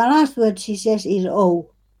 in the last word she says is, oh.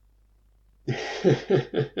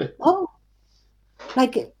 Oh.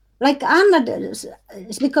 Like Anna does,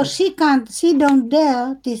 because she don't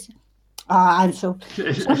dare this. I'm so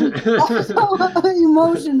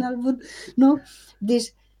emotional, but no,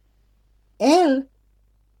 this Elle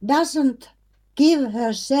doesn't give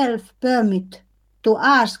herself permit to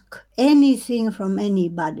ask anything from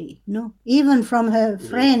anybody, no, even from her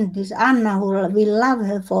friend, this Anna, who will love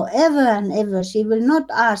her forever and ever. She will not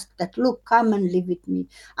ask that, look, come and live with me.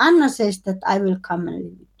 Anna says that I will come and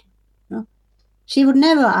live with you. No, she would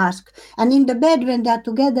never ask. And in the bed, when they are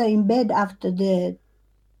together in bed after the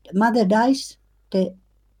mother dies,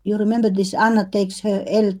 you remember this, Anna takes her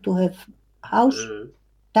Elle to her house.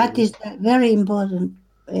 That is a very important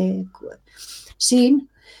scene.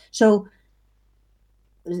 So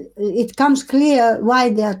it comes clear why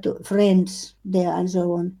they are friends there and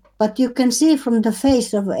so on. But you can see from the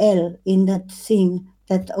face of Elle in that scene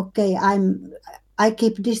that, okay, I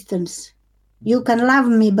keep distance. You can love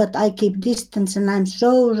me, but I keep distance, and I'm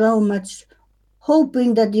so much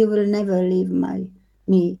hoping that you will never leave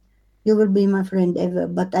me. You will be my friend ever,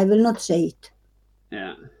 but I will not say it.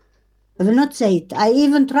 Yeah. I will not say it. I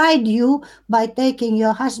even tried you by taking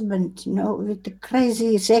your husband, with the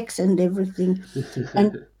crazy sex and everything.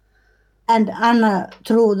 And Anna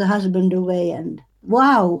threw the husband away, and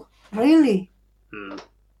wow, really?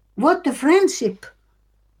 What a friendship.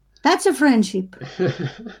 That's a friendship.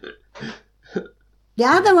 The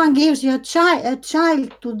other one gives you a child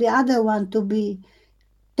to the other one to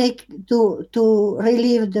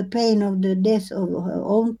relieve the pain of the death of her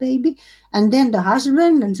own baby, and then the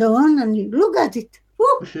husband and so on, and you look at it.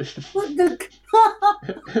 Woo, what the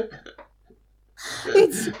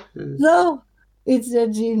it's a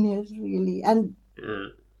genius, really. And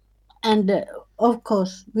of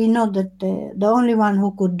course we know that the only one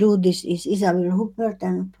who could do this is Isabel Huppert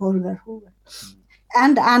and Paul Verhoeven,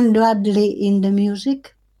 and Anne Dudley in the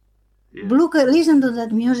music. Look, listen to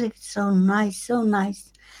that music. It's so nice.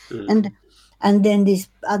 And then these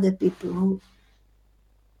other people who,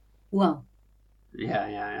 wow.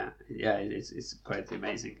 Yeah. It's quite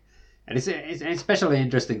amazing, and it's especially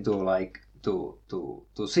interesting to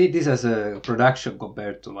see this as a production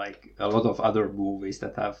compared to like a lot of other movies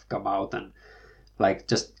that have come out, and like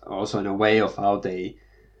just also in a way of how they,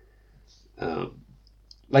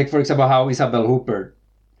 like for example how Isabel Huppert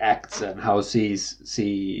acts and how she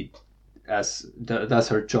does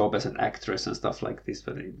her job as an actress and stuff like this,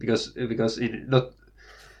 but because in not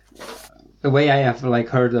the way I have like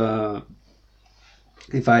heard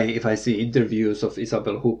if I see interviews of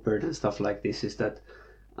Isabel Huppert and stuff like this, is that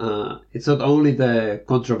it's not only the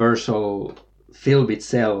controversial film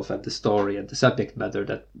itself and the story and the subject matter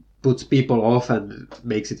that puts people off and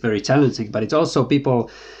makes it very challenging, but it's also people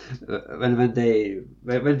when they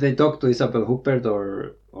talk to Isabel Huppert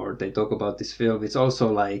or they talk about this film, it's also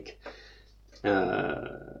like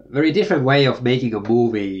very different way of making a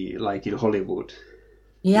movie, like in Hollywood.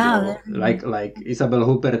 Yeah, like Isabel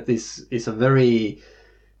Huppert is a very,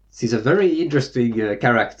 she's a very interesting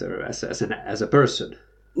character as a person,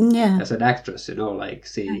 as an actress. Like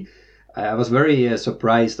I was very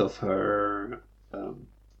surprised of her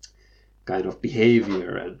kind of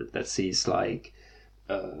behavior, and that she's like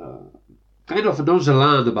kind of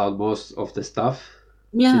nonchalant about most of the stuff.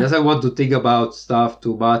 Yeah. She doesn't want to think about stuff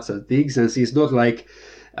too much and things, and she's not like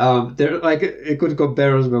there. Like a good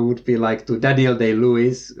comparison would be like to Daniel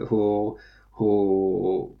Day-Lewis, who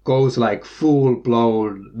goes like full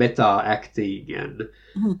blown meta acting and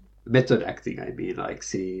method acting. I mean, like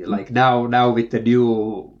like now with the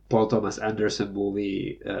new Paul Thomas Anderson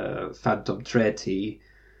movie, Phantom Thread, he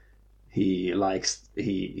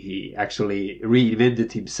actually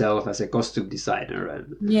reinvented himself as a costume designer,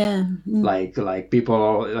 and like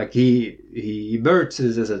people like he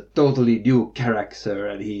emerges as a totally new character,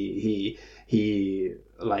 and he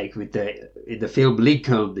like in the film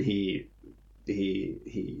Lincoln he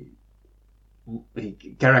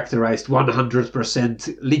characterized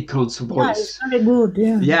 100% Lincoln's voice. It's very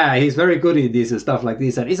good. Yeah, he's very good in this and stuff like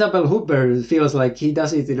this. And Isabelle Huppert feels like he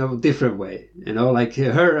does it in a different way. You know, like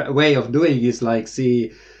her way of doing is like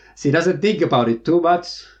she doesn't think about it too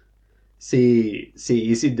much. She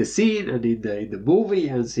is in the scene and in the movie,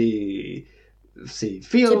 and she feels.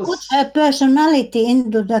 She puts her personality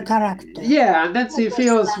into the character. Yeah, and then she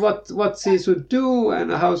feels what she should do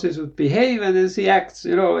and how she should behave, and then she acts.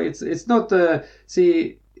 You know, it's not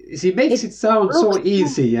she makes it sound so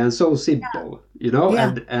easy and so simple. You know,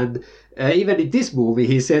 and even in this movie,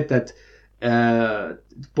 he said that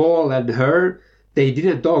Paul and her, they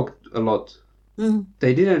didn't talk a lot.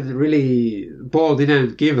 They didn't really. Paul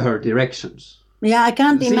didn't give her directions. Yeah, I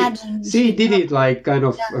can't imagine. She did it like kind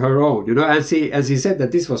of her own, you know, and she said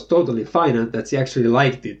that this was totally fine and that she actually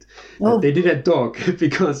liked it. They didn't talk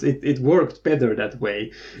because it worked better that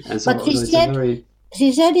way. And so, but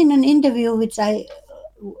she said in an interview, which I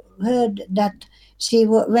heard, that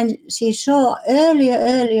when she saw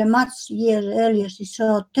much years earlier, she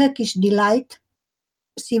saw Turkish Delight.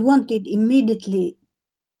 She wanted immediately.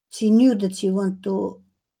 She knew that she wanted to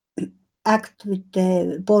act with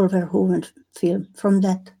the Paul Verhoeven film from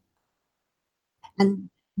that. And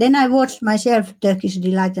then I watched myself Turkish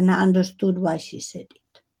Delight, and I understood why she said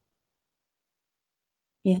it.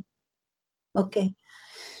 Yeah. Okay.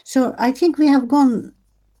 So I think we have gone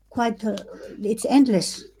quite, it's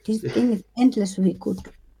endless. This thing is endless. We could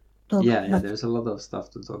talk about. Yeah, there's a lot of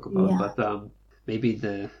stuff to talk about. Yeah. But maybe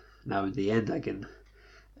now in the end I can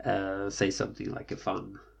say something like a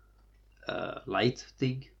fun, light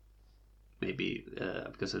thing. Maybe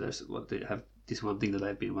because there's this one thing that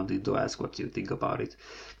I've been wanting to ask what you think about it,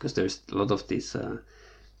 because there's a lot of these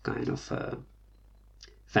kind of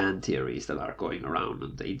fan theories that are going around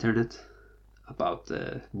on the internet about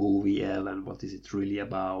the movie Elle and what is it really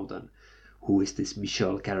about, and who is this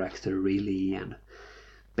Michel character really, and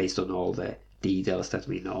based on all the details that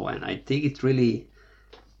we know. And I think it really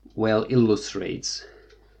well illustrates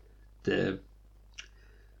the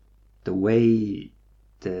way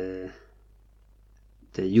the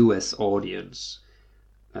US audience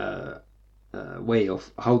way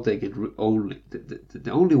of how they can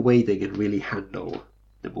the only way they can really handle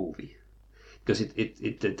the movie, because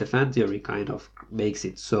the fan theory kind of makes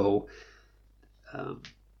it so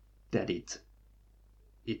that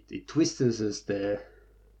it twists the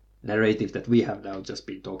narrative that we have now just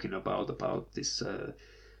been talking about this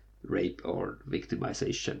rape or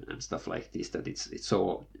victimization and stuff like this, that it's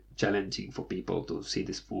so challenging for people to see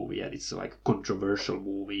this movie, and it's like a controversial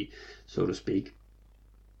movie, so to speak,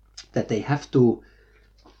 that they have to,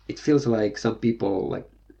 it feels like some people, like,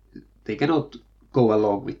 they cannot go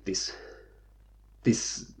along with this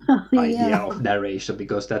idea of narration,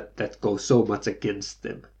 because that goes so much against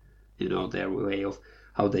them, you know, their way of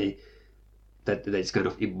how that it's kind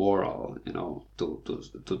of immoral, you know, to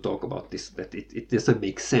talk about this, that it doesn't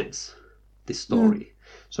make sense, this story.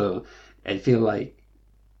 So I feel like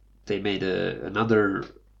they made another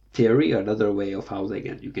theory, another way of how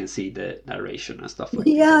you can see the narration and stuff like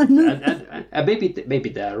that. And maybe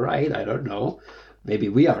they're right, I don't know. Maybe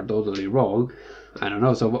we are totally wrong, I don't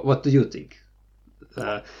know. So what do you think?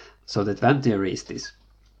 So the fan theory is this.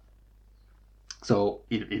 So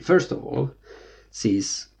in first of all,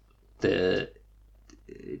 sees the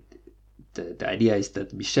idea is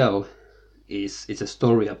that Michel is a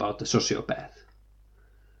story about the sociopath,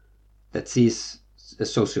 that she's a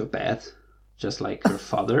sociopath just like her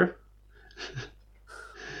father,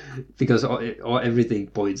 because everything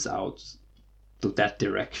points out to that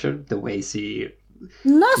direction, the way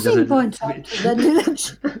nothing points out to that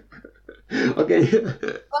direction. Okay,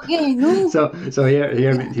 no. So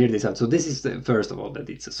hear this out. So this is first of all, that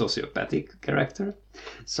it's a sociopathic character.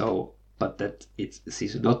 So, but that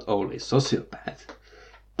she's not only sociopath,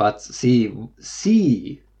 but she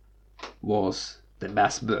was the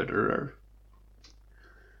mass murderer.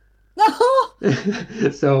 No.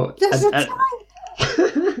 So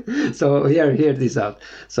So hear this out.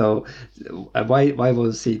 So why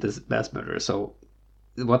was she the mass murderer? So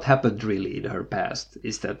what happened really in her past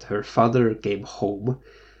is that her father came home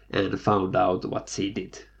and found out what she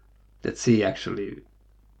did, that she actually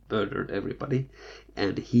murdered everybody,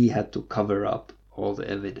 and he had to cover up all the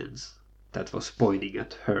evidence that was pointing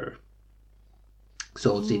at her.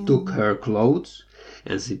 So she took her clothes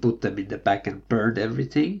and she put them in the back and burned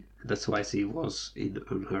everything. That's why she was in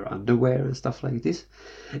her underwear and stuff like this.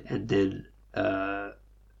 And then,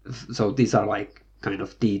 so these are like kind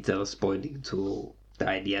of details pointing to the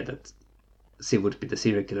idea that she would be the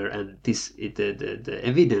serial killer. And this, the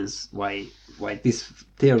evidence why this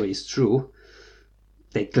theory is true,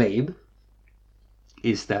 they claim,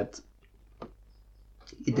 is that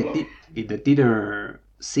in the dinner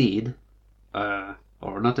scene,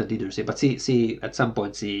 or not a dinner scene, but she at some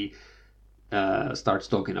point she starts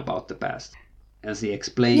talking about the past, and she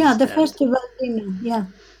explains. Yeah, the festival dinner. Yeah.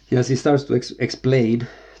 Yeah, she starts to explain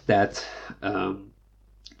that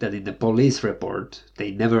that in the police report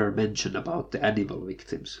they never mention about the animal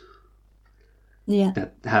victims. Yeah.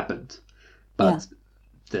 That happened, but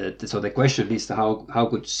so the question is how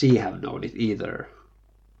could she have known it either?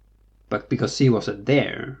 But because she wasn't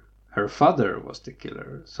there, her father was the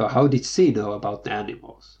killer. So how did she know about the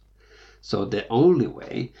animals? So the only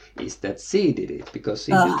way is that she did it because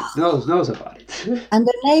she knows about it. And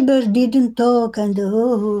the neighbors didn't talk, and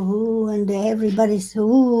and everybody's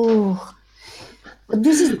But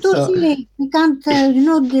this is too silly. We can't.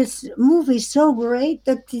 This movie is so great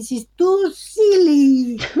that this is too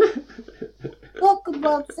silly. Talk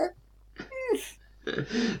about that.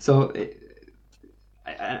 So.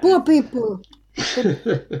 Poor people. They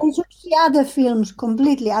should see other films,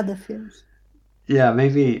 completely other films. Yeah,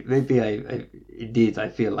 maybe I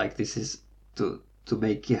feel like this is to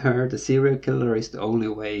make her the serial killer is the only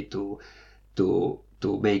way to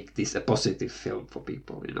make this a positive film for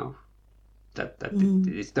people. That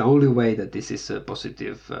it's the only way that this is a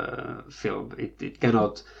positive film. It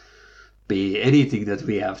cannot be anything that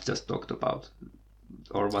we have just talked about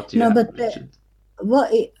or what you have mentioned.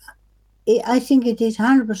 I think it is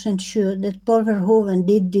 100% sure that Paul Verhoeven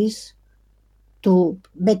did this to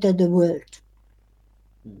better the world.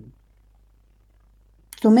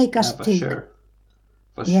 To make us think.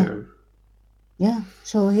 For sure. Yeah,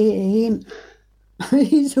 so he's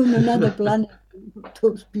on another planet,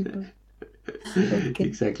 those people. Okay.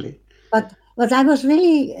 Exactly. But I was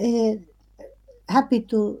really happy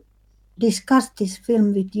to discuss this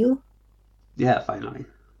film with you. Yeah, finally.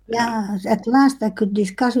 Yeah, at last I could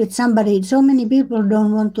discuss with somebody. So many people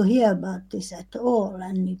don't want to hear about this at all,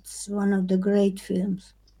 and it's one of the great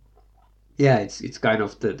films. Yeah, it's kind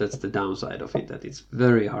of that's the downside of it, that it's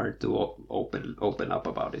very hard to open up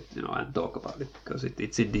about it, and talk about it, because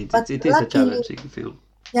it's indeed it is a challenging film.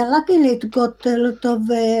 Yeah, luckily it got a lot of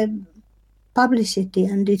publicity,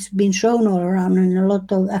 and it's been shown all around, and a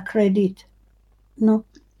lot of accredit. No.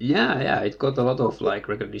 Yeah, it got a lot of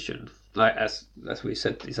recognition. Like as we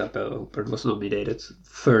said, Isabelle Huppert was nominated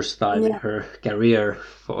first time in her career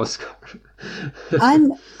for Oscar.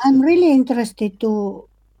 I'm really interested to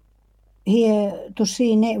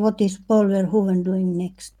see what is Paul Verhoeven doing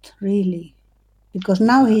next, really, because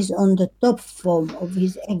now he's on the top form of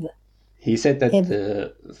his ever. He said that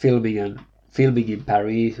filming in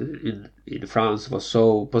Paris, in France, was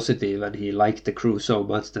so positive, and he liked the crew so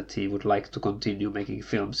much that he would like to continue making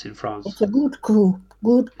films in France. It's a good crew.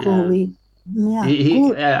 Yeah.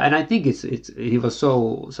 And I think he was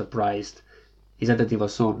so surprised. He said that he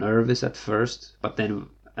was so nervous at first, but then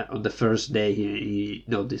on the first day he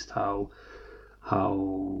noticed how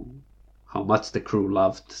much the crew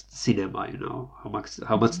loved cinema.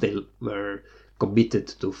 How much they were committed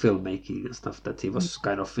to filmmaking and stuff, that he was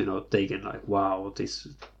kind of taken like, wow, that's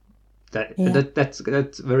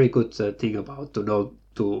very good thing about to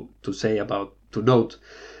note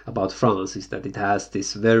about France, is that it has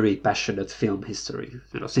this very passionate film history,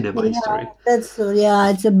 cinema history. That's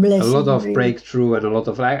it's a blessing. A lot of breakthrough, and a lot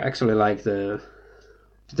of actually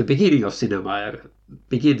the beginning of cinema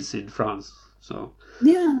begins in France. So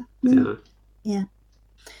yeah.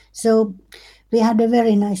 So we had a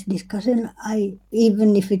very nice discussion.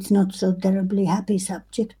 Even if it's not so terribly happy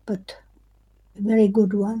subject, but a very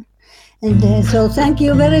good one. And so thank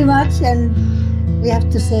you very much. And we have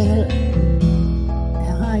to say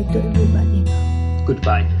hi to everybody.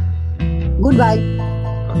 Goodbye. Goodbye.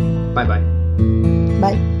 Bye-bye.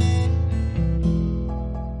 Bye.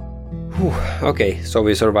 Okay, so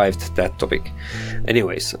we survived that topic.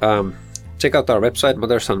 Anyways, check out our website,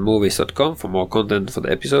 mothersunmovies.com, for more content for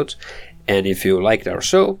the episodes. And if you liked our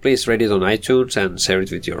show, please rate it on iTunes and share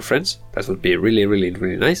it with your friends. That would be really, really,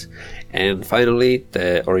 really nice. And finally,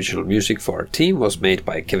 the original music for our theme was made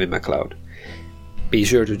by Kevin MacLeod. Be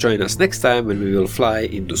sure to join us next time when we will fly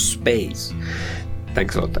into space.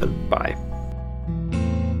 Thanks a lot and bye.